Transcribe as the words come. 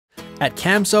At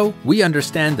Camso, we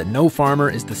understand that no farmer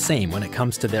is the same when it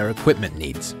comes to their equipment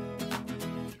needs.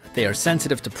 They are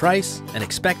sensitive to price and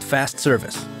expect fast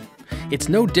service. It's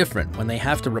no different when they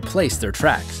have to replace their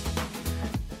tracks.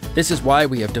 This is why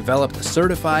we have developed a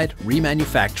certified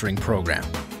remanufacturing program.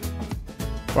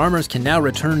 Farmers can now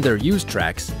return their used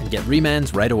tracks and get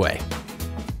remans right away.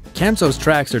 Camso's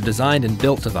tracks are designed and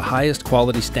built to the highest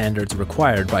quality standards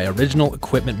required by original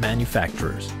equipment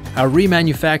manufacturers. Our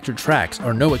remanufactured tracks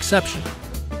are no exception.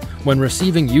 When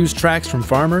receiving used tracks from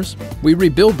farmers, we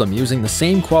rebuild them using the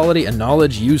same quality and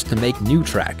knowledge used to make new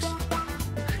tracks.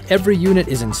 Every unit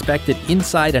is inspected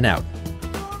inside and out,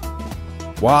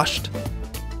 washed,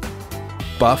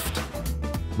 buffed,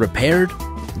 repaired,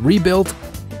 rebuilt,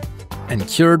 and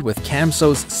cured with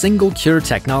Camso's single cure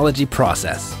technology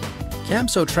process.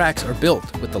 Camso tracks are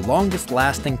built with the longest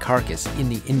lasting carcass in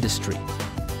the industry.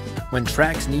 When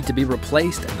tracks need to be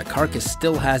replaced and the carcass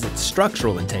still has its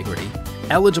structural integrity,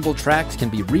 eligible tracks can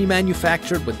be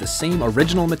remanufactured with the same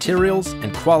original materials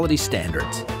and quality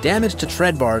standards. Damage to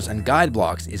tread bars and guide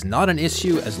blocks is not an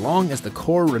issue as long as the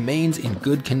core remains in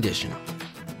good condition.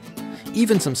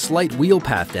 Even some slight wheel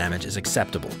path damage is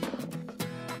acceptable.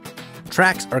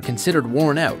 Tracks are considered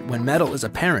worn out when metal is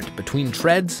apparent between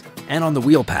treads and on the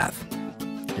wheel path.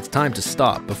 It's time to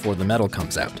stop before the metal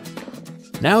comes out.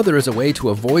 Now there is a way to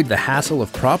avoid the hassle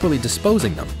of properly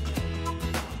disposing them.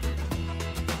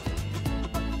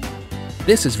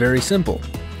 This is very simple.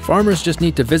 Farmers just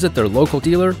need to visit their local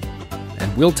dealer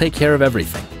and we'll take care of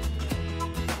everything.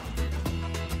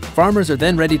 Farmers are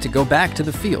then ready to go back to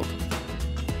the field.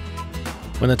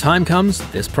 When the time comes,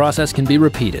 this process can be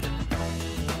repeated.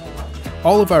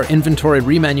 All of our inventory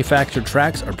remanufactured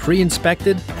tracks are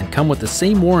pre-inspected and come with the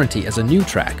same warranty as a new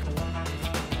track.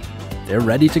 They're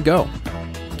ready to go.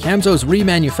 Camso's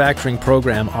remanufacturing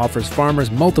program offers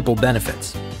farmers multiple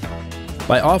benefits.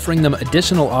 By offering them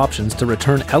additional options to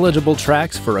return eligible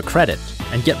tracks for a credit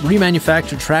and get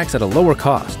remanufactured tracks at a lower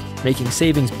cost, making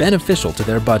savings beneficial to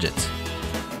their budgets.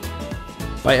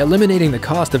 By eliminating the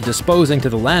cost of disposing to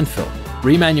the landfill,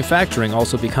 remanufacturing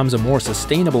also becomes a more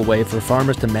sustainable way for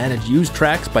farmers to manage used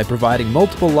tracks by providing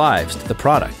multiple lives to the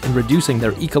product and reducing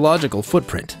their ecological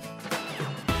footprint.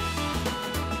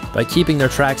 By keeping their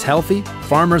tracks healthy,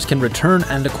 farmers can return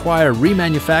and acquire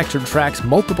remanufactured tracks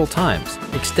multiple times,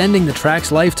 extending the track's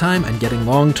lifetime and getting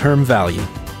long-term value.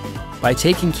 By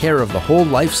taking care of the whole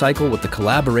life cycle with the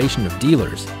collaboration of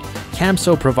dealers,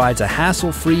 Camso provides a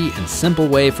hassle-free and simple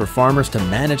way for farmers to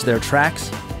manage their tracks,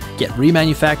 get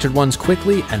remanufactured ones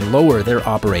quickly, and lower their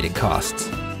operating costs.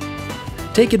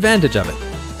 Take advantage of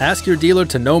it. Ask your dealer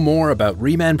to know more about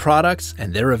reman products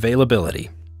and their availability.